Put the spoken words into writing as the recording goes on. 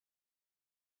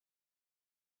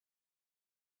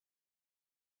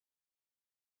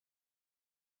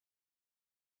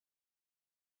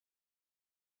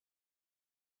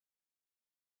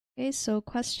Okay, so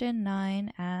question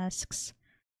 9 asks,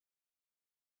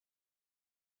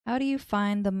 how do you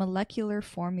find the molecular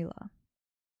formula?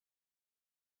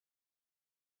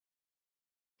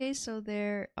 Okay, so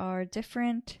there are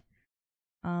different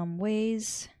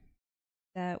ways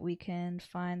that we can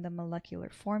find the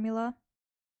molecular formula,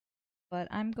 but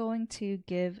I'm going to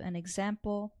give an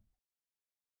example.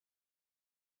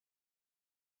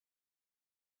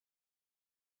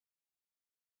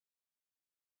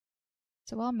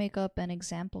 So I'll make up an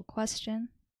example question.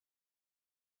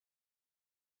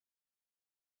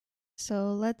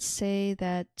 So let's say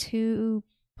that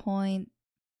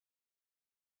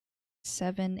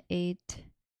 2.78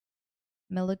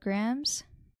 milligrams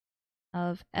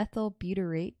of ethyl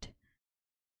butyrate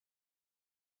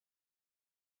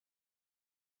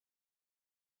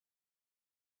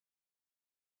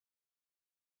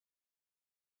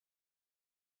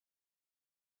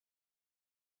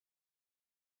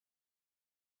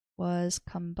was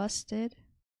combusted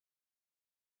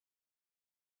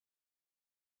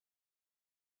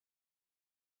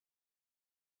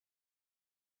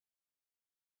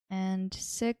and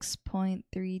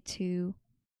 6.32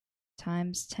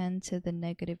 times 10 to the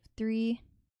negative 3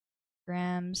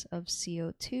 grams of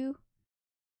CO2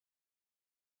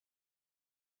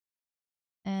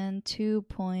 and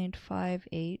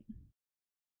 2.58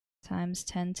 times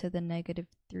 10 to the negative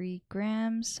 3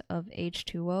 grams of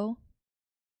H2O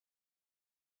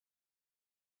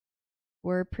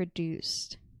were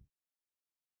produced.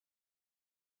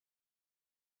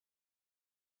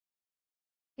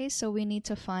 Okay, so we need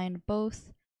to find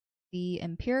both the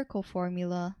empirical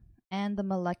formula and the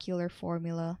molecular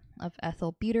formula of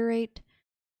ethyl butyrate,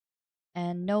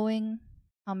 and knowing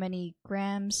how many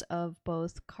grams of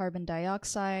both carbon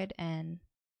dioxide and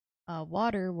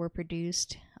water were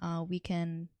produced, we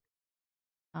can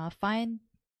find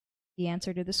the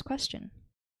answer to this question.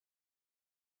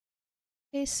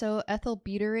 Okay, so ethyl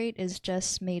butyrate is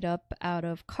just made up out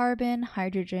of carbon,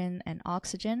 hydrogen, and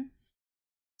oxygen.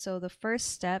 So the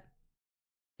first step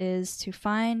is to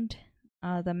find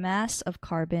the mass of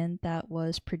carbon that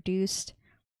was produced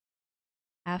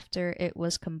after it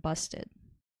was combusted.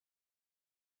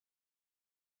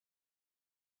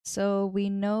 So we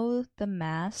know the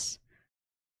mass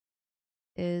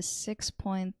is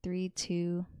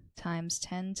 6.32 times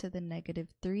 10 to the negative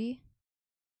 3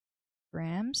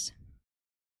 grams.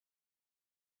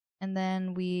 And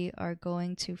then we are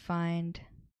going to find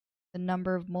the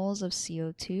number of moles of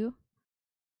CO2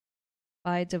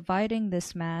 by dividing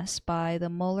this mass by the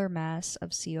molar mass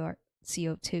of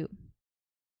CO2,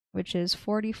 which is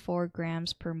 44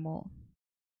 grams per mole.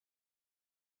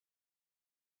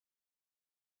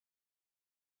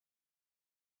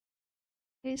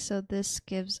 Okay, so this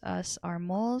gives us our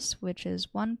moles, which is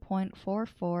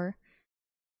 1.44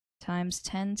 times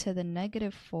 10 to the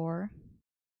negative 4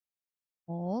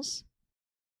 moles.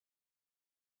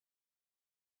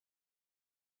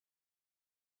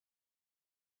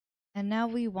 And now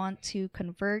we want to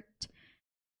convert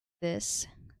this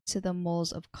to the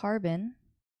moles of carbon.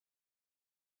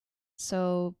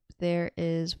 So there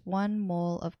is 1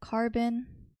 mole of carbon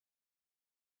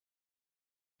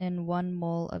and 1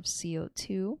 mole of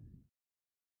CO2.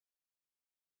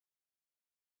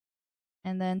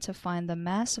 And then to find the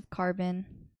mass of carbon,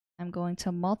 I'm going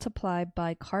to multiply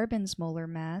by carbon's molar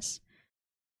mass,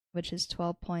 which is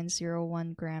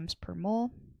 12.01 grams per mole,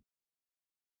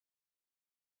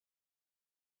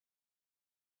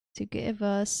 to give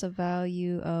us a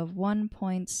value of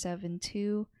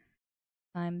 1.72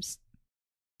 times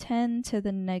 10 to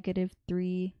the negative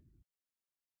 3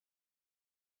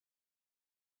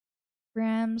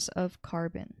 grams of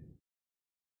carbon.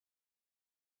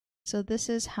 So this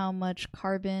is how much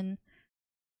carbon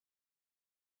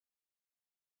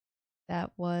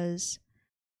that was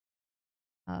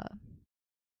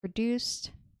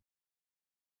produced,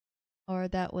 or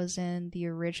that was in the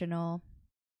original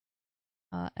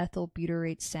ethyl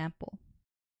butyrate sample.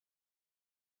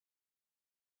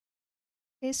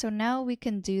 Okay, so now we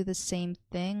can do the same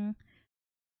thing,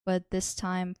 but this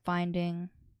time finding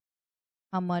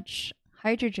how much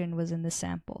hydrogen was in the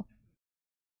sample.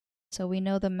 So we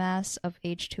know the mass of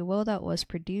H2O that was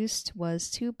produced was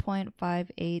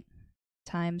 2.58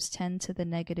 times 10 to the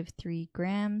negative 3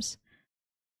 grams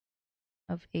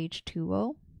of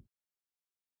H2O.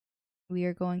 We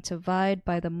are going to divide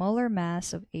by the molar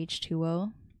mass of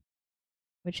H2O,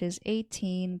 which is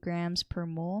 18 grams per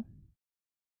mole.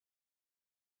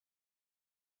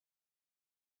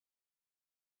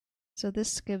 So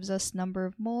this gives us number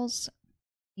of moles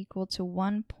equal to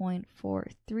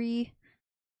 1.43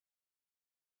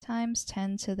 times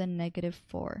 10 to the negative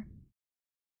 4.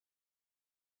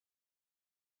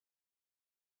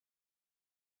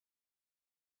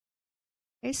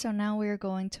 Okay, so now we're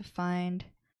going to find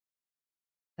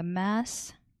the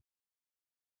mass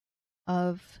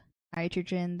of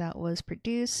hydrogen that was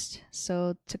produced.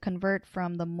 So to convert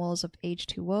from the moles of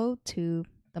H2O to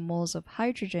the moles of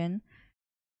hydrogen,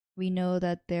 we know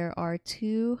that there are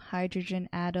 2 hydrogen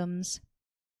atoms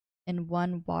in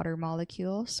 1 water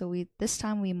molecule. So this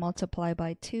time we multiply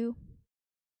by 2.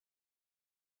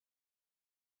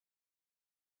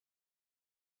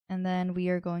 And then we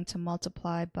are going to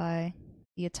multiply by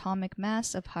the atomic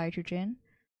mass of hydrogen,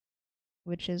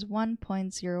 which is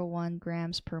 1.01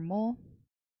 grams per mole,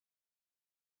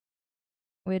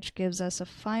 which gives us a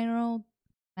final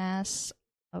mass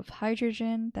of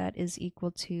hydrogen that is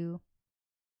equal to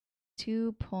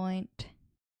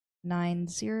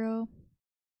 2.90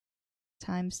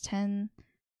 times 10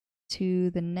 to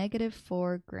the negative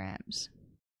 4 grams.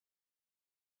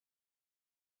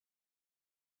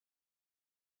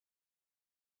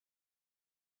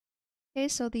 Okay,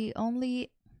 so the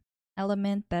only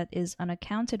element that is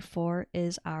unaccounted for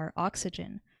is our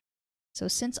oxygen. So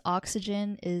since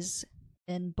oxygen is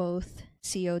in both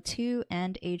CO2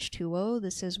 and H2O,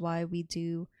 this is why we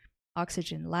do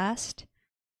oxygen last,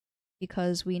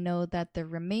 because we know that the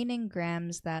remaining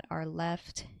grams that are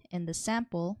left in the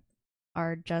sample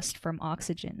are just from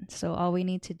oxygen. So all we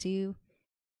need to do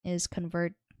is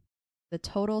convert the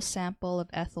total sample of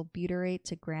ethyl butyrate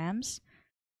to grams.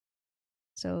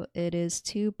 So it is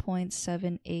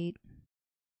 2.78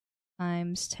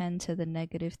 times 10 to the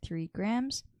negative 3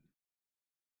 grams.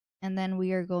 And then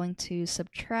we are going to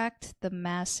subtract the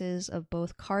masses of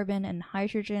both carbon and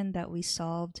hydrogen that we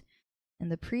solved in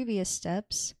the previous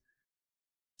steps.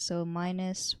 So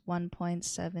minus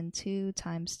 1.72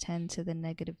 times 10 to the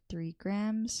negative 3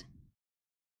 grams.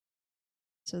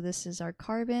 So this is our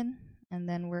carbon. And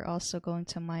then we're also going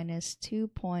to minus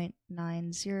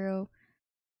 2.90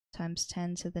 times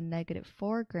 10 to the negative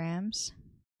 4 grams,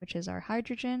 which is our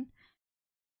hydrogen.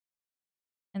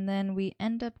 And then we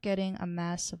end up getting a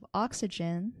mass of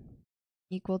oxygen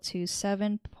equal to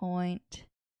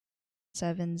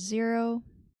 7.70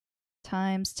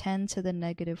 times 10 to the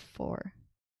negative 4.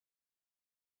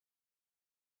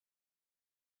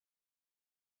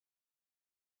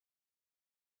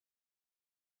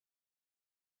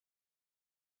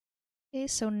 Okay,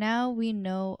 so now we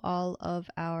know all of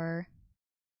our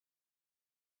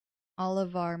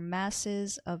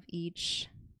masses of each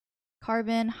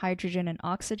carbon, hydrogen, and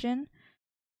oxygen.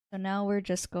 So now we're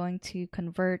just going to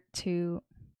convert to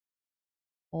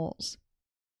moles.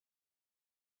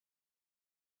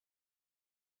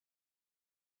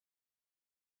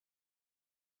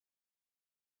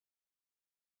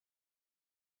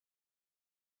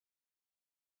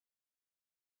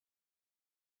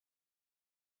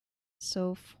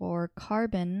 So for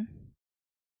carbon,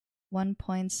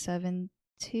 1.72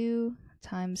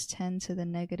 times 10 to the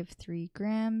negative 3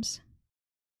 grams.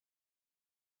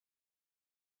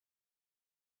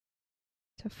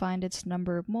 To find its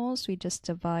number of moles, we just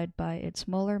divide by its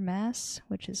molar mass,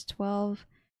 which is 12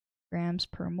 grams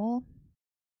per mole,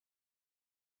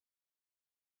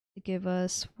 to give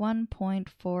us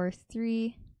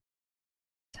 1.43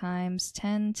 times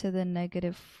 10 to the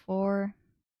negative 4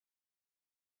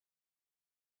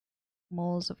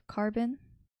 moles of carbon.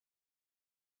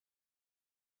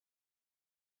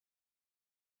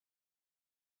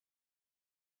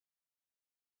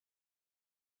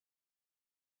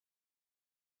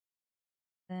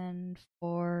 Then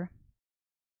for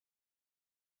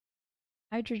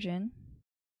hydrogen,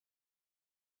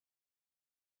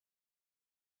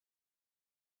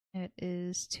 it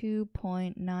is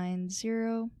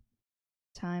 2.90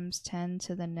 times 10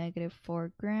 to the negative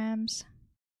 4 grams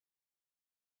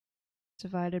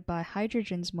divided by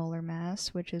hydrogen's molar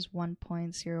mass, which is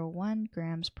 1.01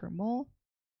 grams per mole,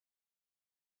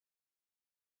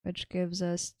 which gives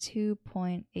us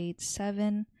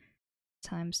 2.87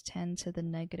 times 10 to the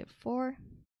negative 4.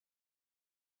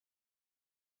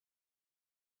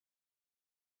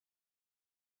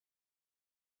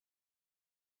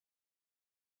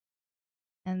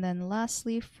 And then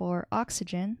lastly, for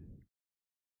oxygen,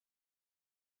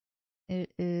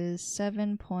 it is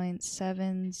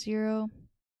 7.70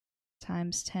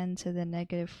 times 10 to the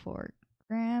negative 4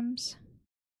 grams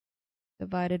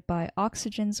divided by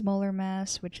oxygen's molar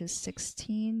mass, which is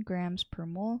 16 grams per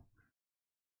mole,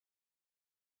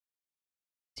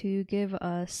 to give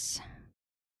us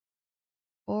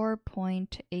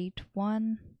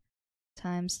 4.81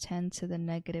 times 10 to the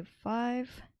negative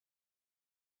 5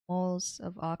 moles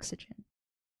of oxygen.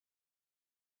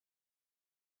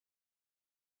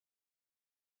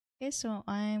 Okay, so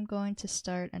I'm going to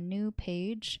start a new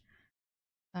page.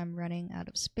 I'm running out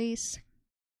of space.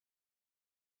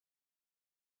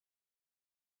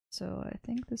 So I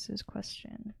think this is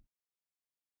question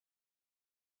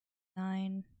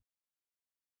 9.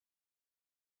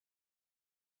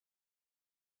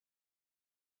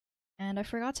 And I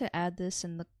forgot to add this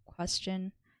in the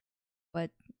question,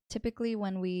 but typically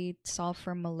when we solve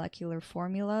for molecular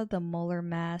formula, the molar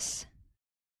mass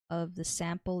of the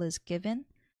sample is given.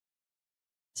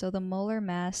 So the molar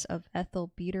mass of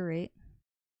ethyl butyrate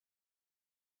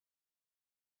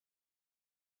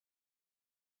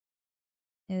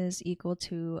is equal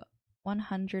to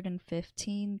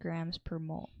 115 grams per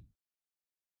mole.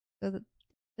 So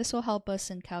this will help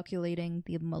us in calculating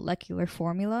the molecular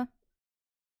formula,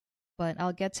 but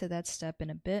I'll get to that step in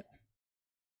a bit.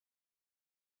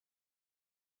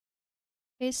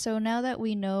 Okay, so now that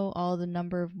we know all the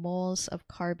number of moles of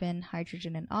carbon,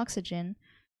 hydrogen, and oxygen,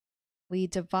 we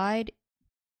divide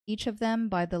each of them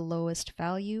by the lowest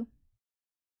value.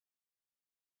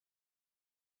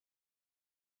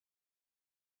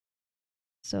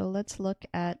 So let's look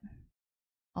at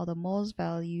all the moles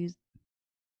values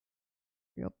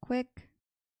real quick.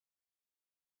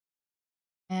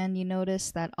 And you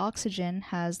notice that oxygen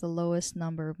has the lowest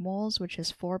number of moles, which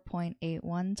is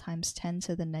 4.81 times 10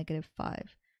 to the negative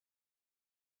 5.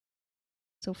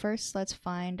 So first, let's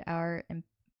find our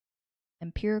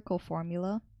empirical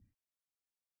formula.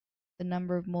 The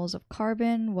number of moles of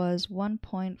carbon was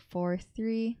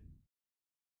 1.43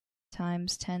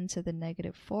 times 10 to the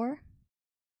negative 4.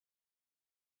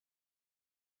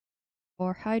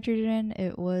 For hydrogen,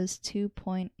 it was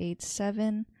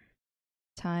 2.87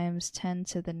 times 10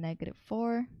 to the negative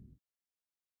 4.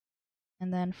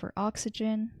 And then for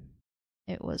oxygen,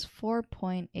 it was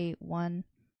 4.81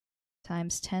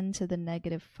 times 10 to the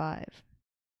negative 5.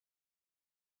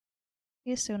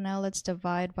 Okay, so now let's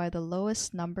divide by the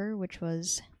lowest number, which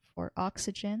was for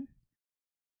oxygen.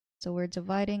 So we're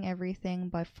dividing everything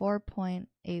by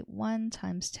 4.81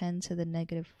 times 10 to the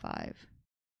negative 5.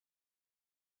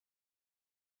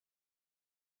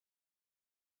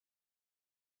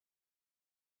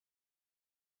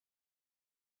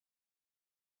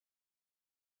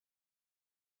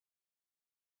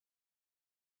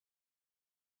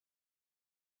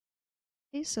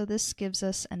 Okay, so this gives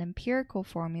us an empirical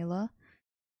formula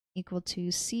equal to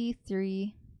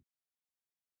C3H6O.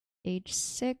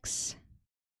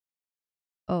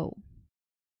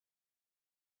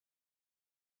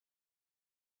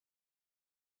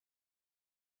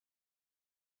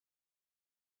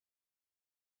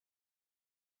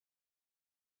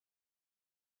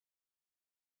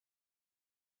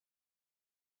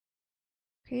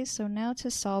 Okay, so now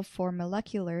to solve for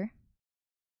molecular,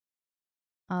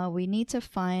 we need to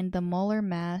find the molar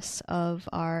mass of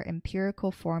our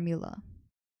empirical formula.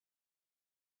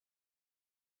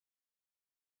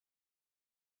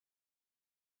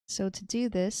 So to do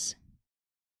this,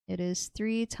 it is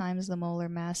 3 times the molar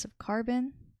mass of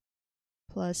carbon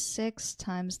plus 6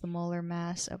 times the molar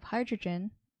mass of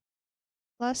hydrogen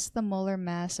plus the molar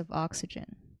mass of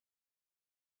oxygen.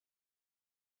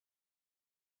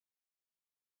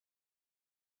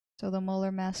 So the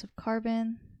molar mass of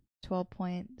carbon,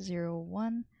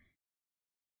 12.01.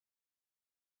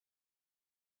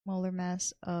 Molar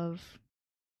mass of,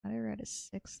 how did I write a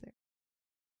 6 there?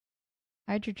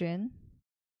 Hydrogen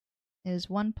is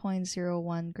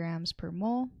 1.01 grams per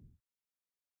mole.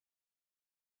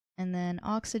 And then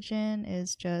oxygen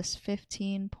is just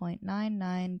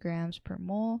 15.99 grams per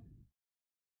mole.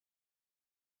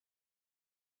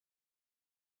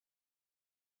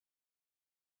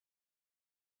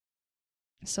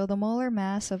 So the molar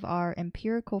mass of our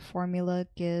empirical formula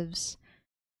gives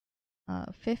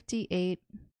 58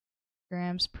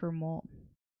 grams per mole.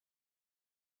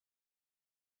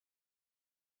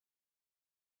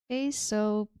 Okay,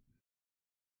 so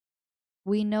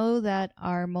we know that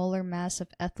our molar mass of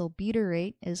ethyl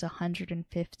butyrate is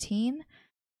 115.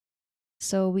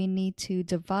 So we need to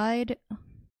divide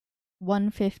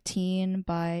 115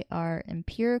 by our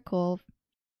empirical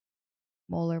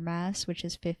molar mass, which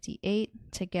is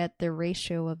 58, to get the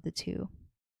ratio of the two.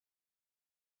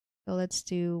 So let's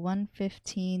do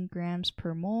 115 grams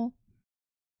per mole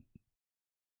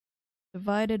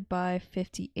divided by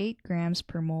 58 grams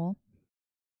per mole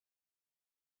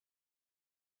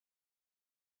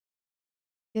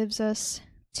gives us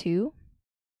 2.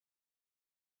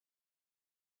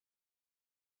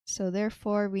 So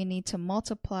therefore, we need to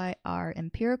multiply our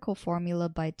empirical formula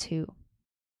by 2.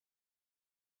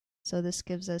 So this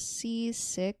gives us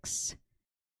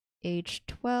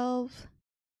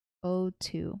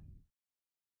C6H12O2.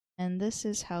 And this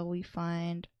is how we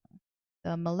find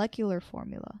the molecular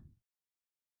formula.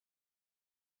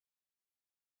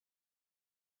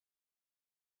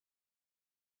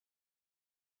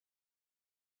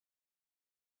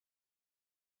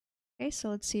 Okay, so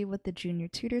let's see what the junior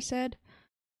tutor said.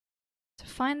 To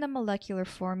find the molecular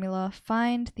formula,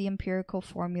 find the empirical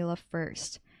formula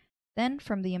first. Then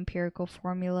from the empirical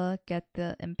formula, get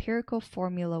the empirical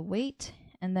formula weight,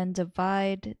 and then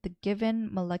divide the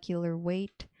given molecular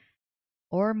weight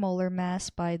or molar mass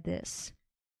by this.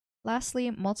 Lastly,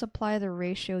 multiply the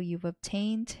ratio you've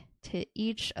obtained to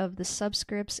each of the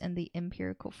subscripts in the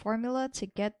empirical formula to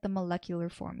get the molecular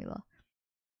formula.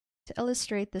 To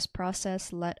illustrate this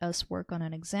process, let us work on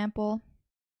an example.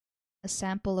 A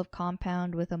sample of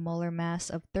compound with a molar mass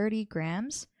of 30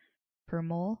 grams per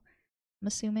mole, I'm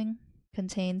assuming,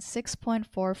 contains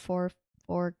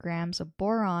 6.444 grams of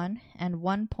boron and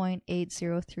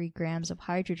 1.803 grams of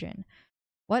hydrogen.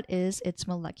 What is its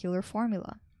molecular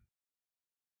formula?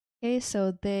 Okay,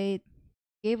 so they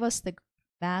gave us the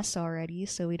mass already,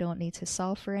 so we don't need to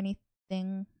solve for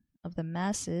anything of the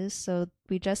masses, so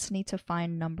we just need to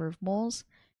find number of moles.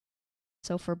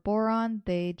 So for boron,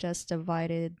 they just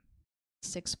divided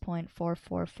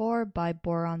 6.444 by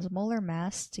boron's molar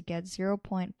mass to get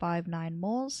 0.59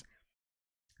 moles.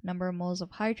 Number of moles of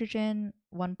hydrogen,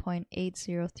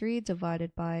 1.803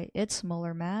 divided by its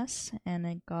molar mass, and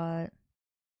it got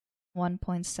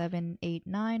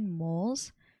 1.789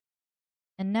 moles.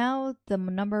 And now the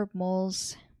number of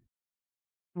moles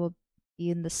will be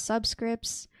in the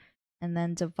subscripts, and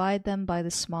then divide them by the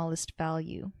smallest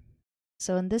value.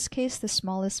 So in this case, the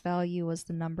smallest value was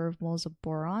the number of moles of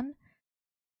boron.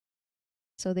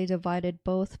 So they divided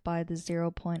both by the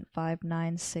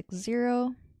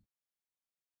 0.5960,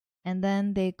 and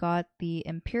then they got the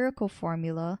empirical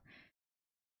formula,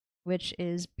 which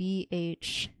is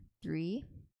BH3.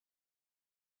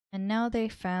 And now they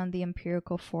found the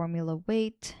empirical formula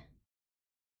weight.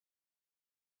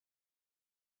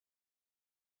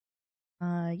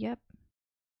 Yep.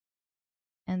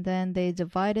 And then they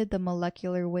divided the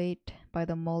molecular weight by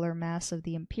the molar mass of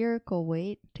the empirical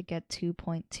weight to get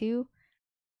 2.2.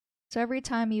 So every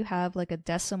time you have like a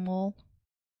decimal,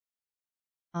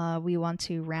 we want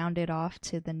to round it off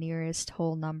to the nearest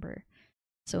whole number.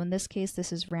 So in this case,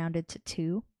 this is rounded to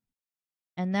 2.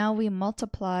 And now we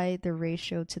multiply the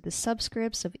ratio to the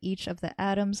subscripts of each of the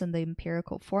atoms in the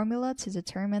empirical formula to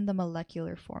determine the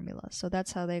molecular formula. So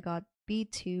that's how they got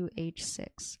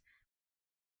B2H6.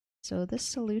 So this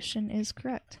solution is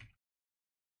correct.